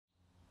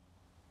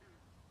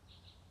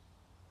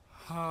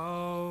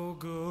How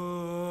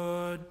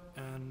good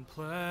and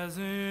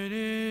pleasant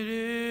it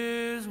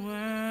is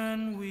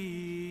when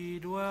we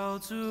dwell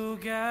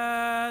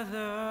together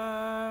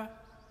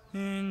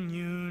in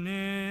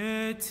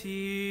unity.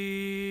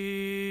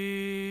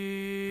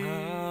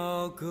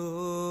 How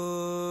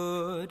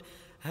good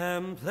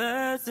and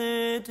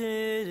pleasant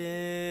it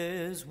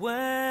is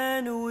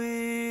when we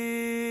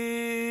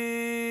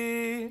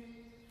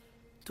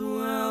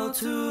dwell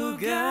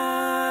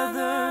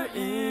together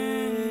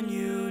in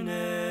unity.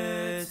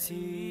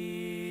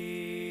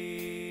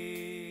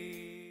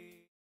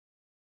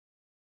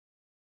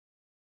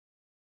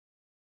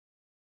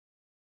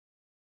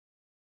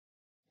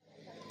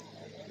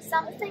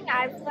 Something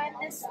I've learned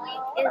this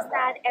week is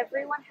that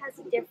everyone has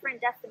a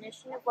different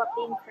definition of what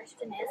being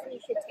Christian is, and you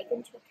should take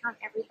into account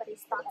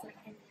everybody's thoughts and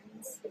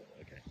opinions.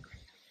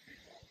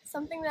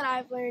 Something that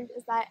I've learned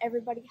is that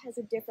everybody has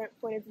a different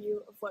point of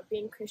view of what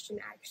being Christian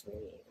actually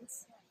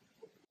means.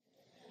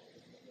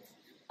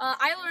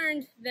 I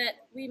learned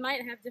that we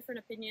might have different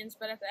opinions,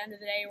 but at the end of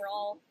the day, we're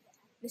all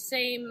the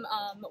same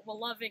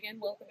loving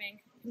and welcoming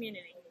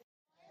community.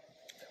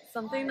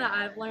 Something that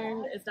I've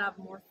learned is to have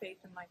more faith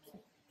in my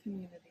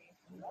community.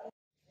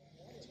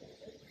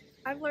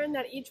 I've learned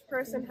that each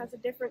person has a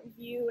different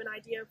view and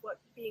idea of what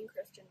being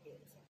Christian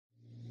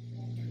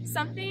means.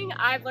 Something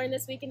I've learned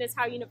this weekend is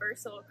how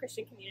universal a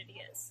Christian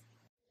community is.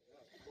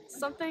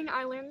 Something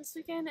I learned this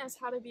weekend is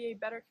how to be a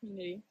better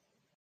community.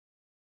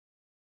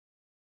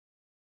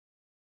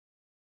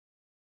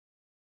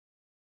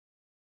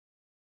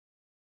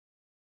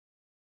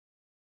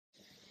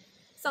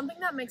 Something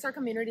that makes our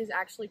communities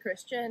actually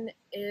Christian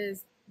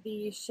is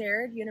the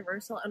shared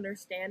universal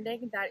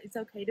understanding that it's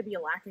okay to be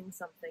lacking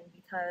something,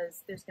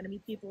 because there's going to be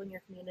people in your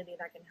community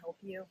that can help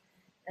you,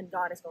 and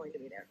God is going to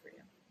be there for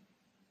you.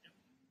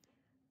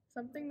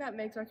 Something that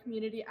makes our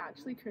community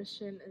actually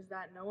Christian is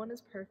that no one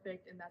is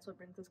perfect, and that's what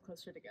brings us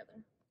closer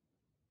together.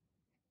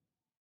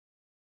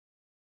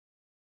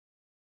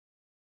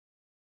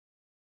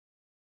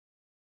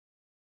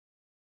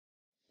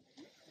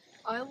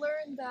 I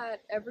learned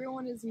that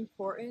everyone is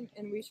important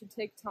and we should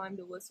take time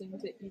to listen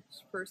to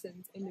each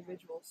person's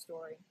individual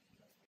story.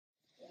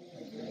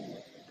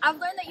 I've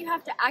learned that you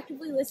have to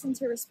actively listen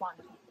to respond.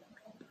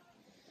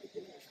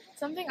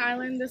 Something I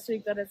learned this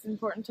week that it's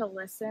important to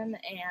listen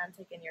and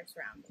take in your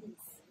surroundings.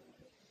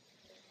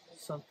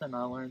 Something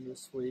I learned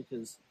this week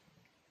is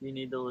you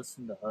need to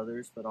listen to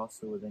others, but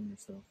also within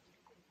yourself.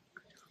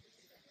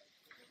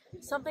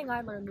 Something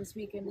I learned this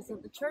weekend is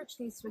that the church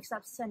needs to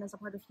accept sin as a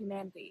part of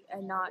humanity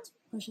and not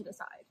push it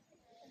aside.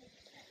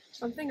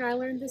 Something I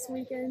learned this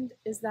weekend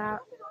is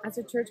that as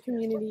a church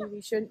community,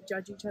 we shouldn't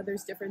judge each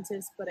other's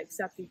differences, but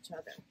accept each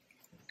other.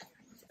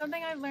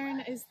 Something I've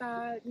learned is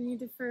that you need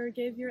to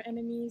forgive your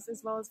enemies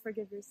as well as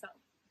forgive yourself.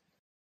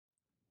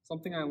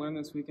 Something I learned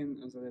this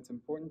weekend is that it's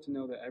important to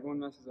know that everyone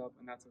messes up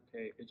and that's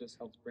okay. It just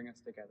helps bring us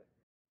together.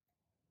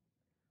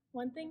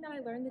 One thing that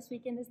I learned this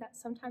weekend is that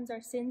sometimes our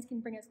sins can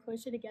bring us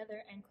closer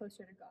together and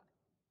closer to God.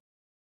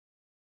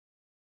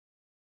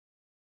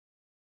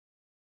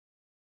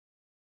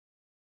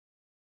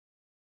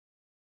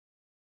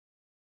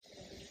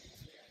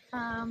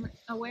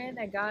 A way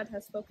that God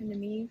has spoken to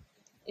me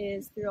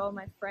is through all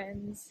my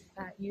friends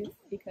at youth,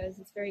 because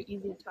it's very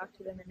easy to talk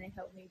to them and they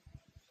help me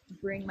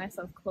bring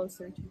myself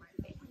closer to my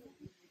faith.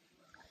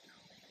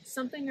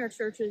 Something our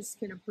churches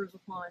can improve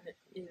upon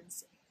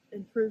is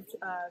improved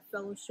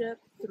fellowship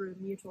through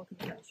mutual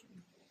confession.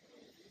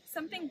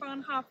 Something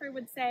Bonhoeffer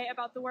would say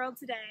about the world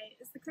today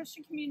is the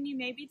Christian community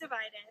may be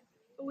divided,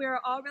 but we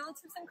are all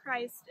relatives in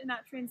Christ, and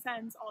that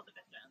transcends all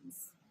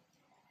divisions.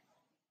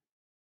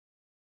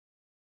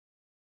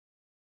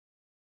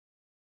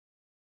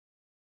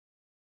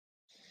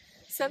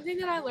 Something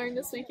that I learned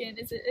this weekend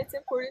is that it's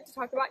important to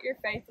talk about your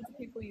faith with the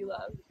people you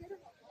love.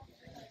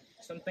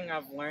 Something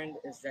I've learned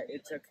is that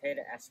it's okay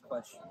to ask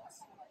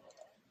questions.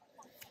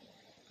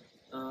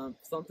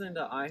 Something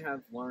that I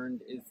have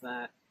learned is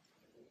that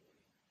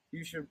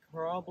you should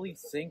probably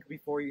think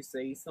before you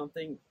say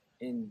something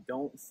and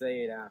don't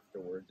say it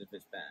afterwards if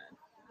it's bad.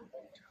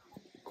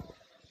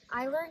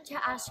 I learned to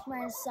ask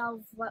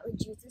myself, what would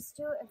Jesus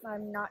do if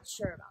I'm not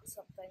sure about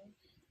something?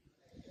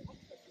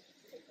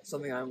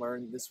 Something I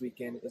learned this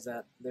weekend is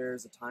that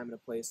there's a time and a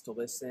place to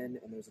listen,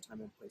 and there's a time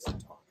and a place to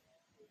talk.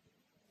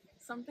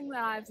 Something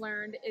that I've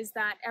learned is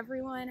that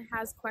everyone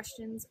has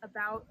questions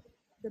about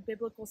the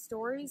biblical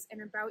stories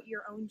and about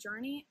your own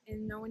journey,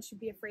 and no one should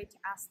be afraid to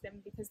ask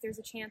them, because there's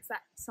a chance that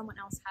someone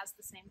else has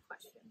the same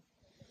question.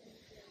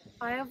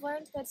 I have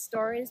learned that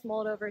stories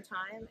mold over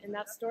time, and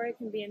that story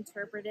can be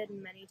interpreted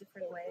in many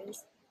different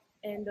ways,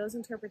 and those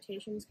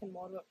interpretations can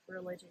mold what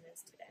religion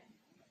is today.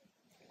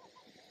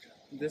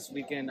 This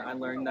weekend, I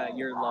learned that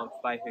you're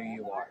loved by who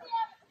you are.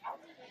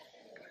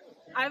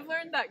 I've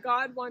learned that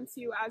God wants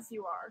you as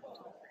you are.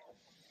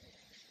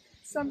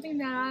 Something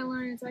that I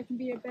learned is I can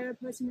be a better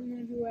person in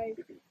every way.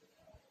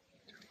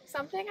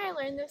 Something I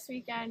learned this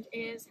weekend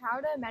is how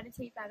to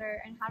meditate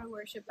better and how to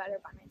worship better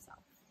by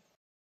myself.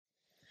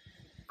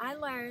 I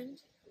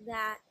learned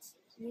that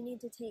you need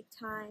to take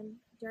time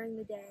during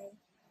the day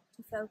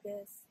to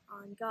focus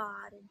on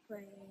God and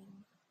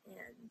praying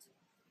and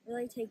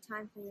really take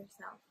time for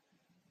yourself.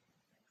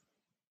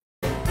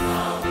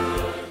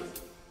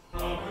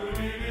 How good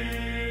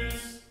it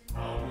is,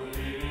 how